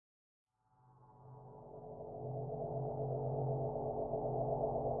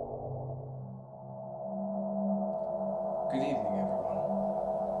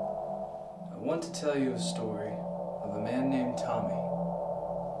want to tell you a story of a man named Tommy.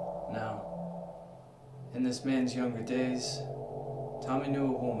 Now, in this man's younger days, Tommy knew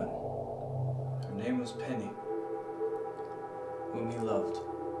a woman. Her name was Penny, whom he loved.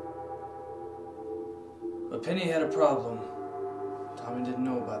 But Penny had a problem. Tommy didn't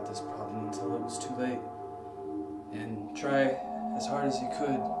know about this problem until it was too late. And try as hard as he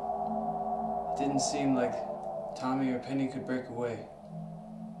could, it didn't seem like Tommy or Penny could break away.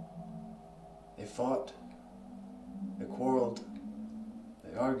 They fought, they quarreled,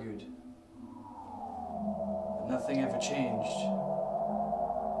 they argued, but nothing ever changed.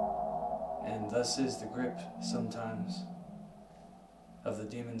 And thus is the grip, sometimes, of the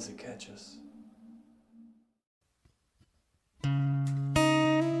demons that catch us.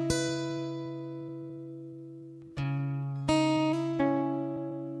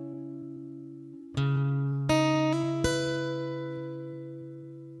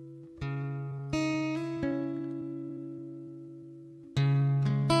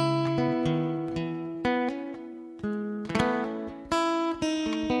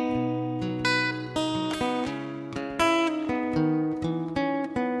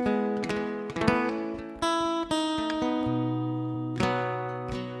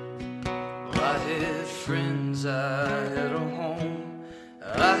 Friends, I had a home,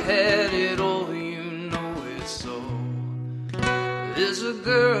 I had it all, you know it so. There's a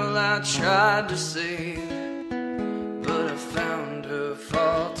girl I tried to save, but I found her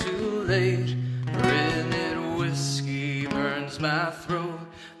far too late. Red whiskey burns my throat,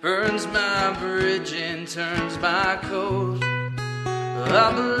 burns my bridge and turns my coat.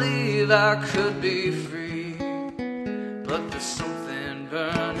 I believe I could be free, but there's something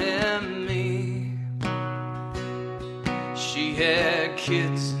burning me. She had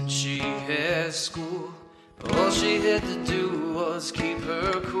kids and she had school. All she had to do was keep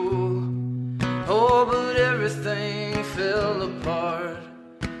her cool. Oh, but everything fell apart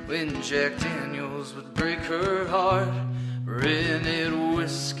when Jack Daniels would break her heart. Red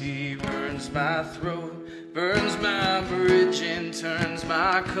whiskey burns my throat, burns my bridge and turns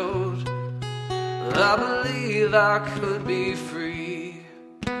my coat. I believe I could be free,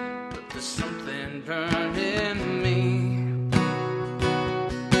 but there's something burning me.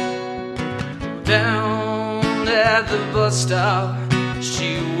 Down at the bus stop,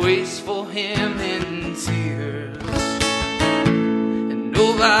 she waits for him in tears, and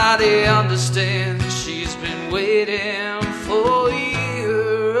nobody understands. She's been waiting for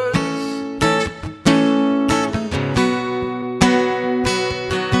years.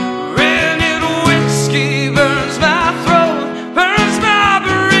 Red whiskey burns my throat, burns my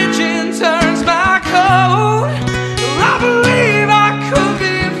bridge and turns my coat. I believe I could be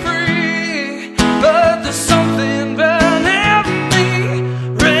something burning me.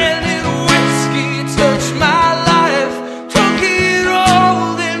 Red whiskey touched my life, took it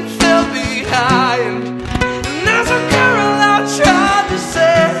all and fell behind. And there's a girl I tried to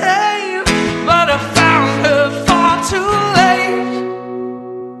save, but I found her far too late.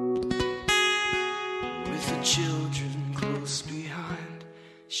 With the children close behind,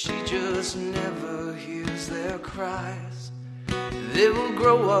 she just never hears their cries. They will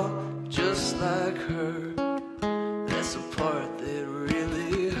grow up just like her. That's the part that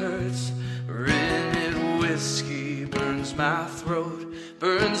really hurts. Red whiskey burns my throat,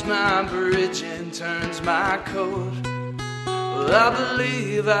 burns my bridge and turns my coat. Well, I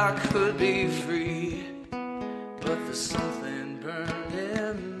believe I could be free, but there's something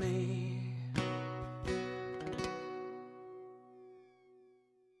burning me.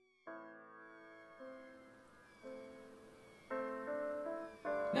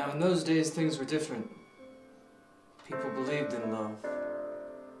 Now, in those days, things were different. People believed in love.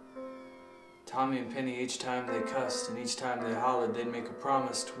 Tommy and Penny, each time they cussed and each time they hollered, they'd make a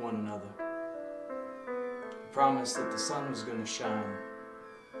promise to one another. A promise that the sun was going to shine.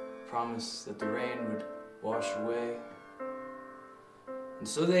 A promise that the rain would wash away. And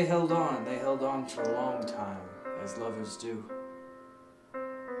so they held on. They held on for a long time, as lovers do.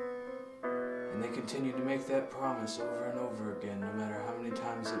 And they continued to make that promise over and over again, no matter how many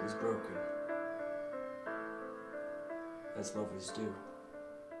times it was broken. As lovers do.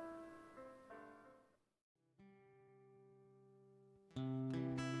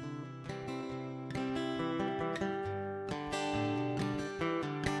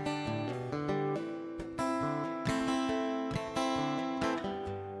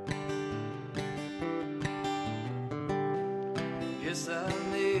 Guess I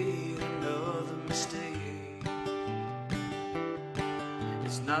made another mistake.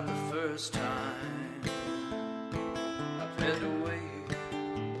 It's not the first time I've had to wait.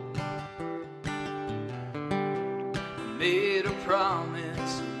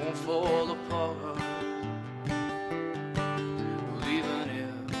 fall apart. Well, even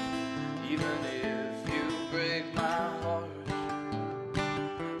if you break my heart,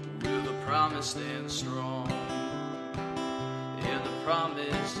 will the promise stand strong? And the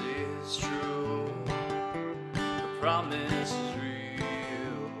promise is true. The promise is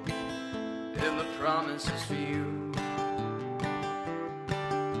real. And the promise is for you.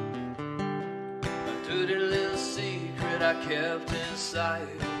 A dirty little secret I kept inside,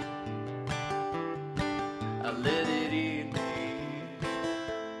 I let it eat me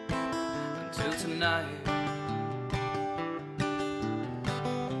until tonight.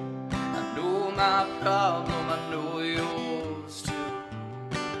 I know my problem, I know yours too.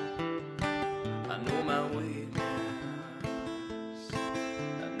 I know my weakness,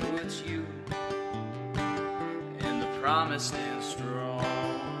 I know it's you. And the promise stands strong.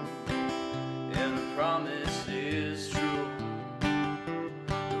 And the promise is true.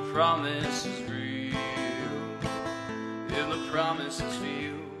 The promise is real. And the promise is for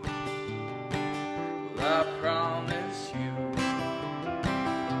you. Well, I promise you.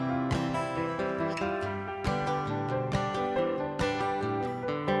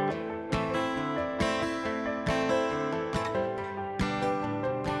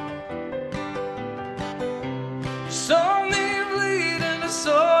 You saw me bleed and I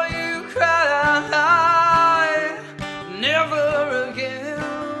saw you cry. Never again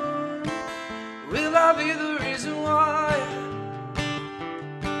will I be the reason why.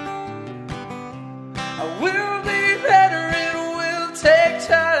 I will be better, it will take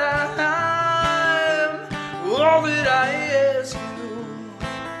time. All that I ask you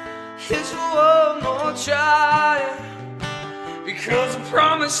is for one more try, because the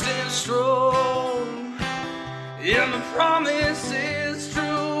promise stands strong. And the promise is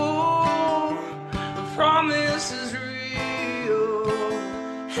true. The promise is real.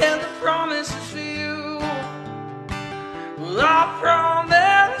 And the promise is for you. Well, I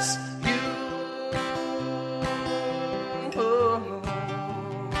promise you. Oh.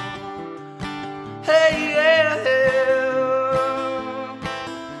 Hey, yeah,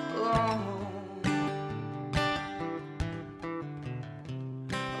 oh.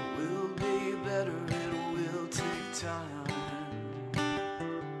 I will be better, it will take time.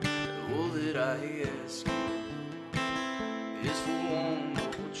 All that I ask is for one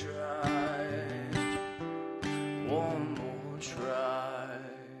more try. One more try.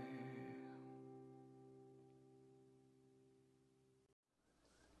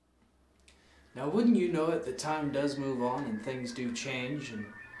 Now, wouldn't you know it, the time does move on and things do change, and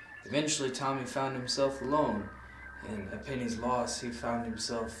eventually Tommy found himself alone, and at Penny's loss, he found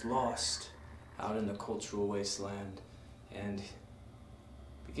himself lost out in the cultural wasteland, and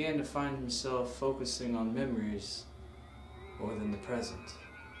began to find himself focusing on memories more than the present.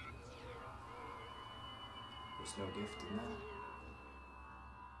 There's no gift in that.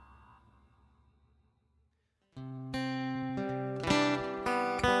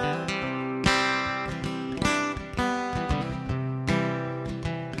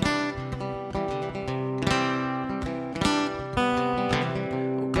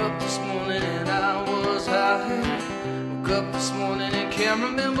 Can't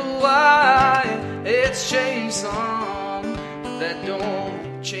remember why. It's changed some, but that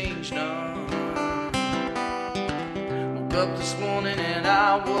don't change none. Woke up this morning and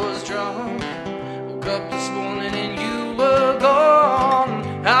I was drunk. Woke up this morning and you were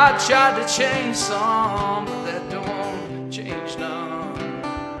gone. I tried to change some, but that don't change none.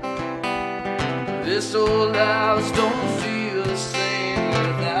 This old house don't feel the same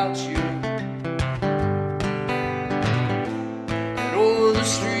without you. All the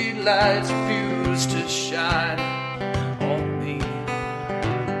street lights refuse to shine on me.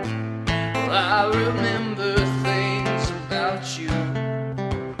 Well, I remember things about you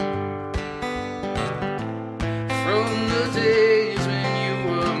from the days when you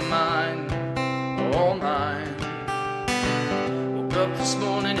were mine, all mine. Woke up this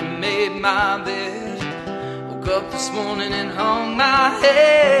morning and made my bed. Woke up this morning and hung my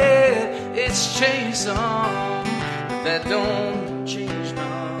head. It's changed some, but that don't change none.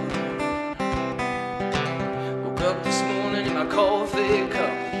 Woke up this morning in my coffee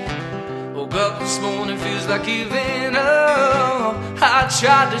cup. Woke up this morning, feels like giving up. I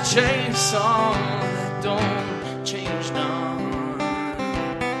tried to change some, that don't change none.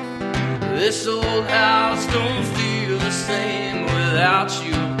 This old house don't feel the same without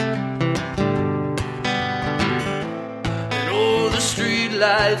you. And all the street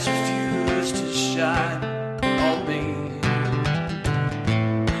lights refuse to shine on me.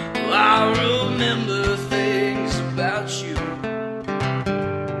 Well, I remember things about you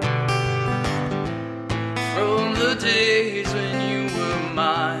days when you were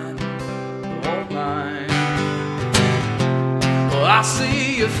mine, all mine. Oh, I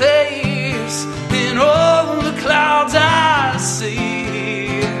see your face in all the clouds I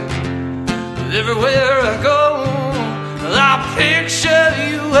see. But everywhere I go, I picture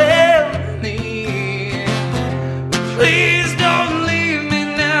you and me. Please don't leave me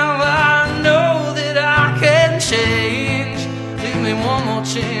now, I know that I can change. Give me one more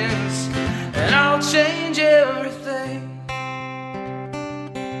chance and I'll change everything.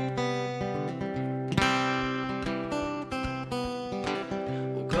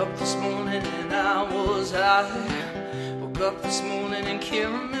 Woke up this morning and I was high. Woke up this morning and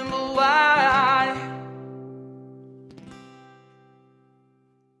can't remember why.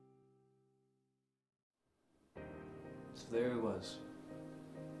 So there he was.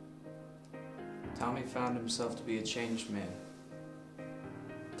 Tommy found himself to be a changed man.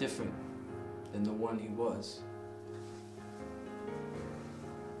 Different than the one he was.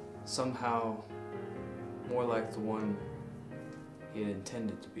 Somehow more like the one he had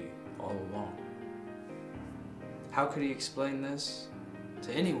intended to be all along. How could he explain this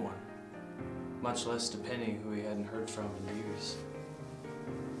to anyone, much less to Penny, who he hadn't heard from in years?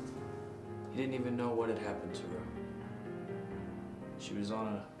 He didn't even know what had happened to her. She was on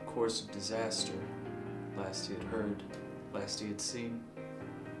a course of disaster, last he had heard, last he had seen.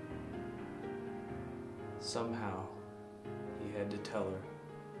 Somehow, he had to tell her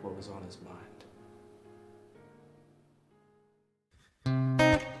what was on his mind.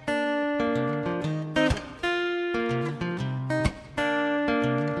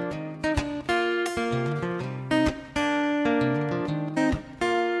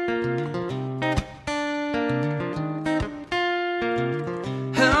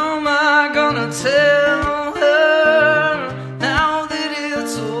 How am I gonna tell her now that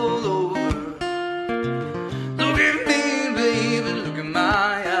it's all over? Look at me, baby, look at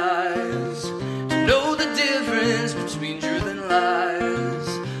my eyes, to know the difference between truth and lies.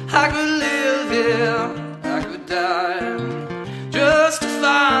 I could live here, I could die, just to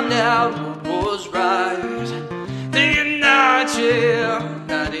find out what was right. Day and night, yeah,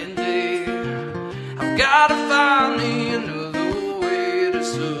 night and day, I've gotta find me another way to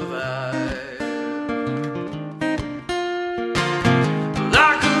survive. Well,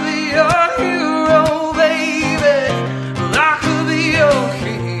 I could be your hero, baby. Well, I could be your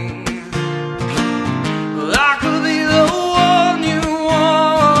king. Well, I could be the one you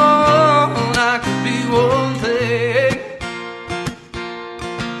want. I could be one thing.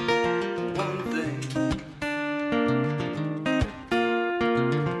 One thing.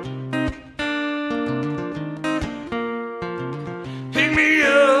 Pick me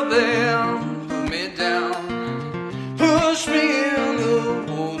up and put me down, push me in the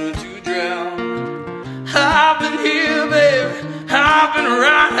water to drown. I've been here, baby, I've been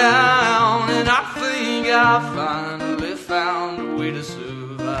around, and I think I finally found a way to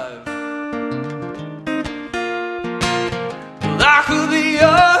survive. Well, I could be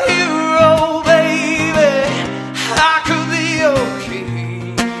your hero, baby, I could be your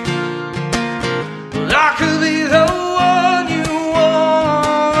king. Well, I could be the one you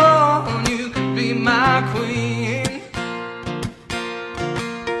want, you could be my queen,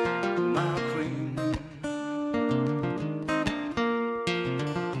 my queen.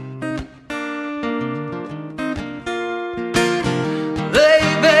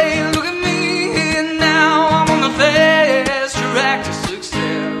 Baby, look at me now, I'm on the fast track to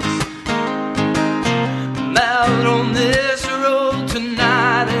success. I'm out on this road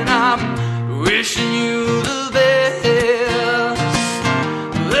tonight and I'm wishing you the best.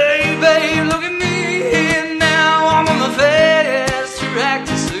 Baby, look at me now, I'm on the fast track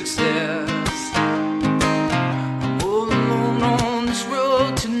to success. I'm all alone on this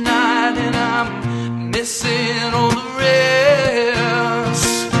road tonight and I'm missing all the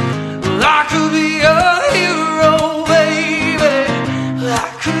rest. Well, I could be your hero, baby. Well, I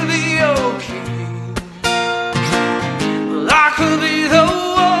could be your king. Well, I could be the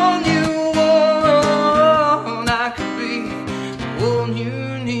one you want. I could be the one you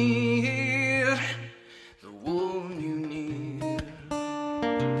need. The one you need.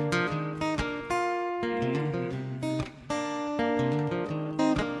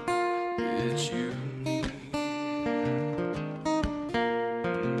 It's you.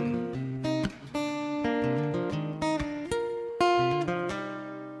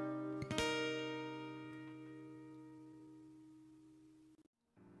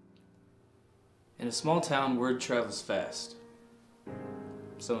 In a small town, word travels fast.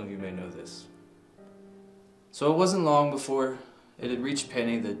 Some of you may know this. So it wasn't long before it had reached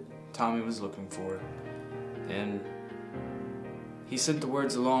Penny that Tommy was looking for. And he sent the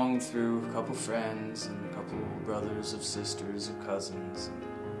words along through a couple friends and a couple brothers of sisters or cousins.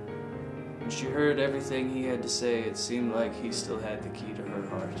 And when she heard everything he had to say, it seemed like he still had the key to her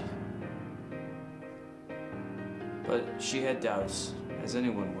heart. But she had doubts, as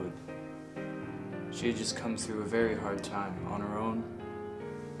anyone would. She had just come through a very hard time on her own,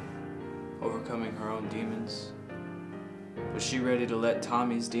 overcoming her own demons. Was she ready to let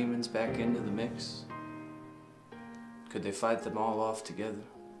Tommy's demons back into the mix? Could they fight them all off together?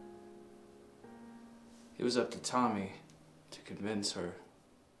 It was up to Tommy to convince her.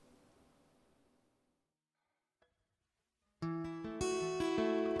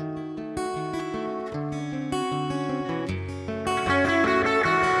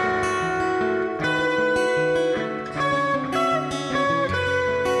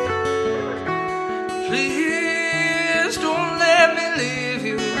 Please don't let me leave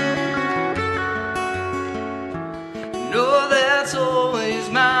you. No, that's always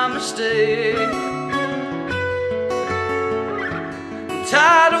my mistake. I'm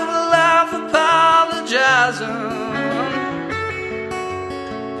tired of a life apologizing.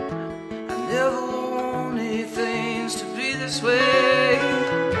 I never wanted things to be this way.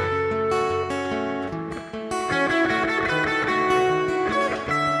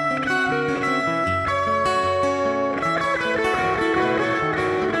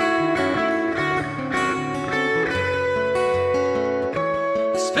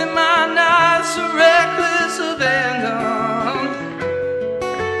 Spend my nights so reckless abandon.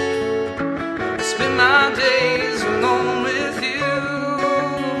 I spend my days alone with you.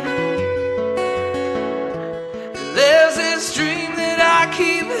 There's this dream that I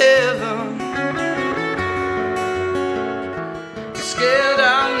keep having, scared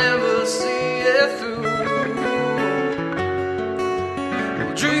I'll never see it through.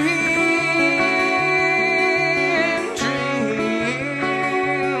 Dream.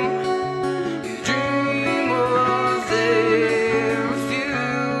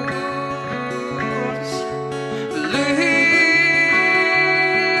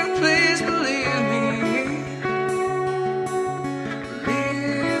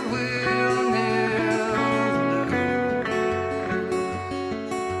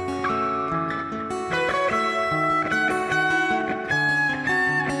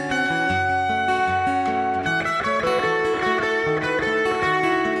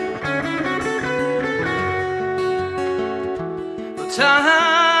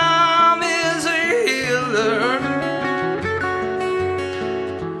 Time is a healer.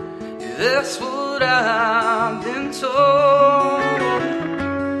 Yeah, that's what I've been told.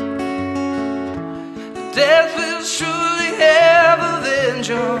 Death will surely have a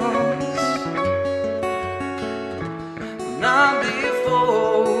vengeance, not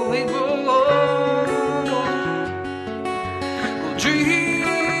before we grow old. We'll dream.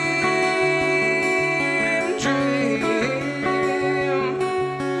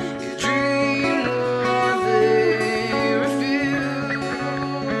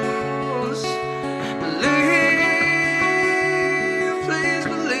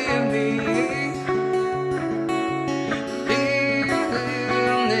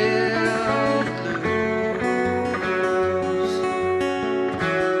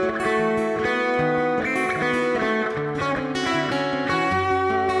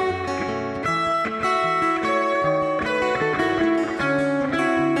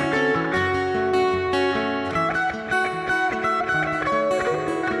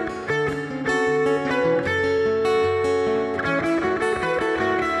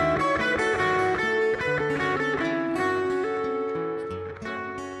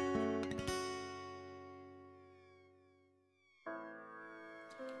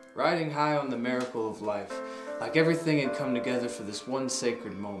 Riding high on the miracle of life, like everything had come together for this one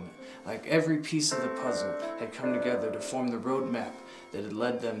sacred moment, like every piece of the puzzle had come together to form the roadmap that had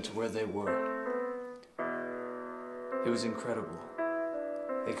led them to where they were. It was incredible.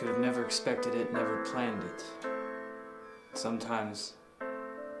 They could have never expected it, never planned it. Sometimes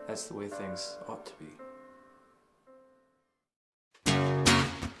that's the way things ought to be.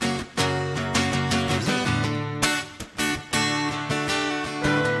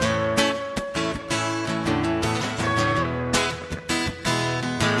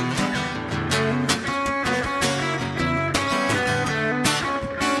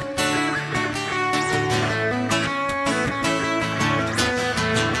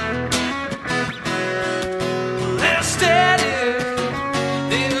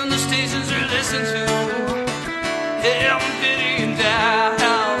 Even the stations are listening to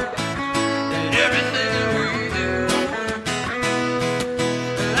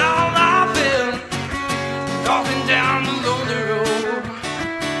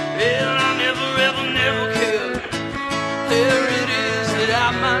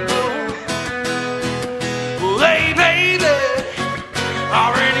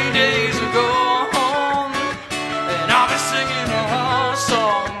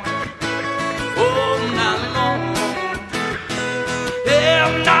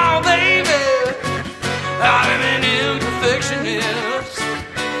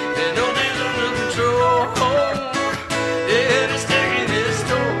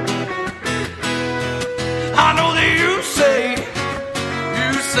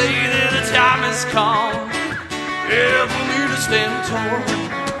has come, yeah, for me to stand tall.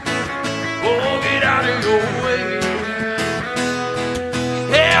 Oh, get out of your way.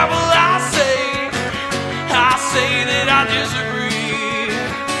 Yeah, well, I say that I disagree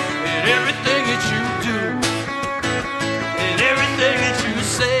in everything that you do, in everything that you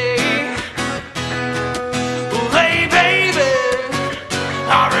say. Well, hey, baby,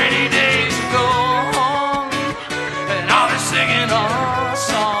 our rainy days are gone, and I'll be singing a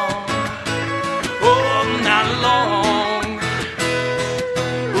song all night long.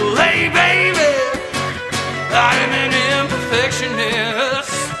 Well, hey, baby, I am an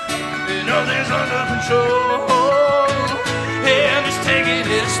imperfectionist, and nothing's under control, and it's taking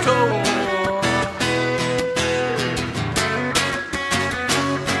its toll.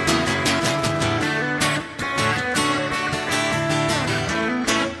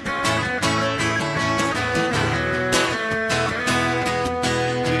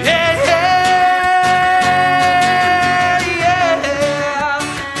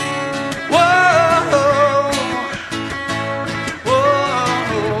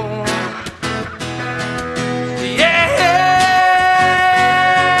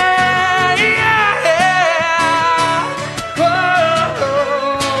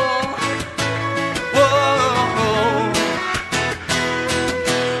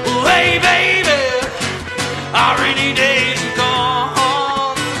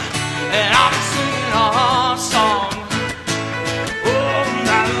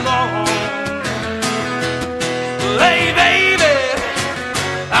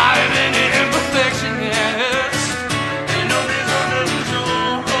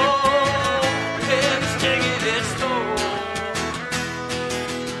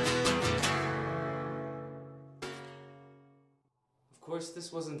 Of course,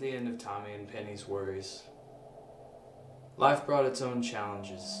 this wasn't the end of Tommy and Penny's worries. Life brought its own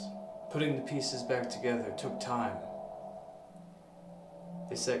challenges. Putting the pieces back together took time.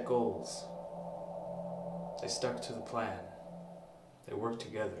 They set goals. They stuck to the plan. They worked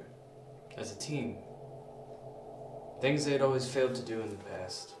together as a team. Things they had always failed to do in the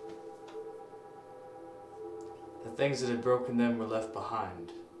past. The things that had broken them were left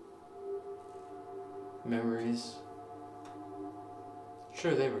behind. Memories.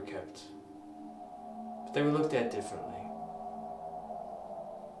 Sure, they were kept, but they were looked at differently.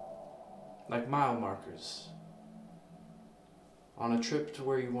 Like mile markers on a trip to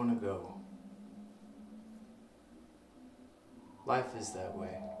where you want to go. Life is that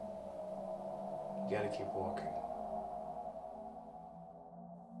way. You gotta keep walking.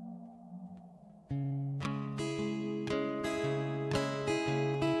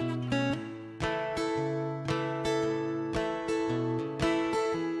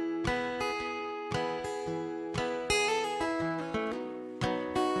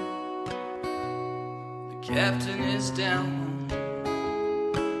 Captain is down,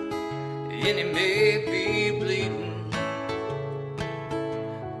 and he may be bleeding,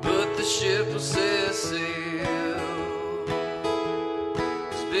 but the ship will set sail.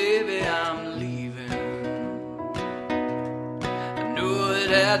 'Cause baby, I'm leaving. I knew it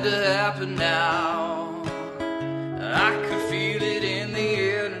had to happen now. I could feel it in the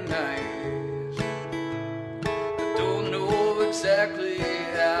air tonight. I don't know exactly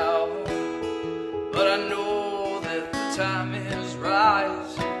how, but I know that the time is right.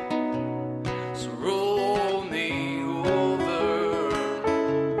 So roll me over,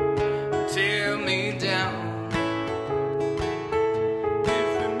 tear me down.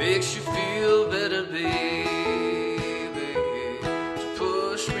 If it makes you feel better, baby, to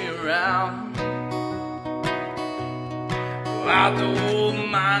push me around. Well, I don't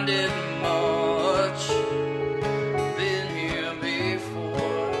mind it much. Been here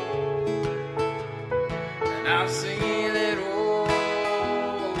before, I've seen it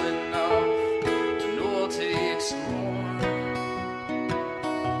all enough to know it takes more.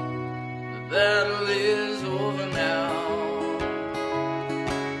 The battle is over now.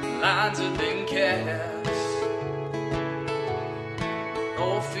 Lines have been cast. It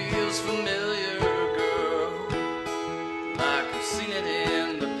all feels familiar, girl, like I've seen it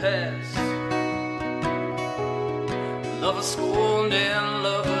in the past. Lovers scorned and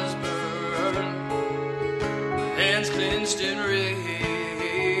lovers burned, hands clenched in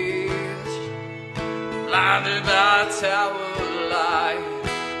rage, blinded by a tower of light,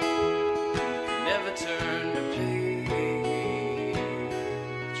 never turn the page.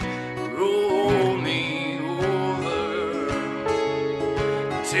 Roll me over,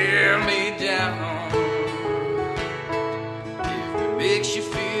 tear me down. If it makes you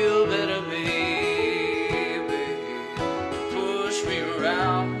feel better, baby, push me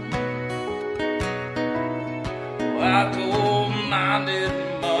around.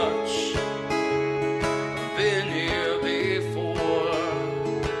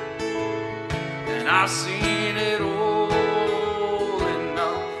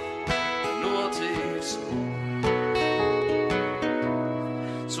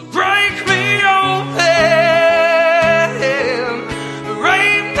 So break me open,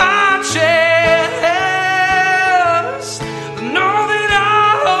 rape my chest, but know that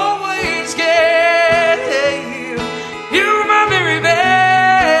I always gave you my very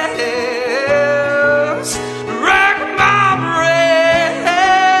best. Rack my brain,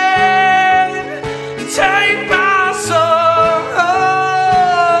 take my soul,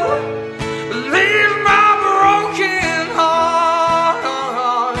 leave my broken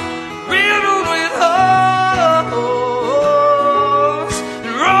heart riddled with holes,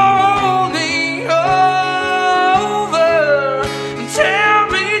 and roll me over and tear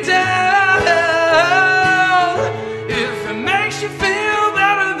me down. If it makes you feel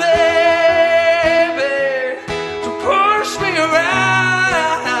better, baby, to push me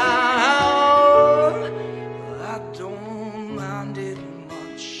around, I don't mind it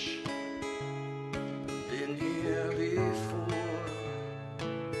much. Been here before,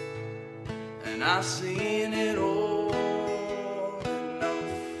 and I've seen